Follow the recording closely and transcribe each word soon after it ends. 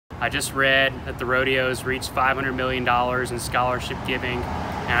I just read that the rodeo's reached $500 million in scholarship giving,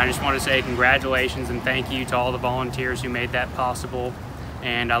 and I just want to say congratulations and thank you to all the volunteers who made that possible,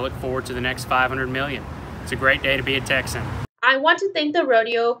 and I look forward to the next $500 million. It's a great day to be a Texan. I want to thank the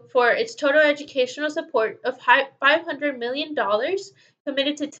rodeo for its total educational support of $500 million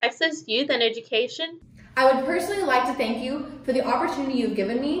committed to Texas youth and education. I would personally like to thank you for the opportunity you've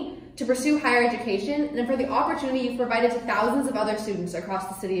given me to pursue higher education and for the opportunity you've provided to thousands of other students across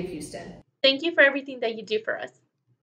the city of Houston. Thank you for everything that you do for us.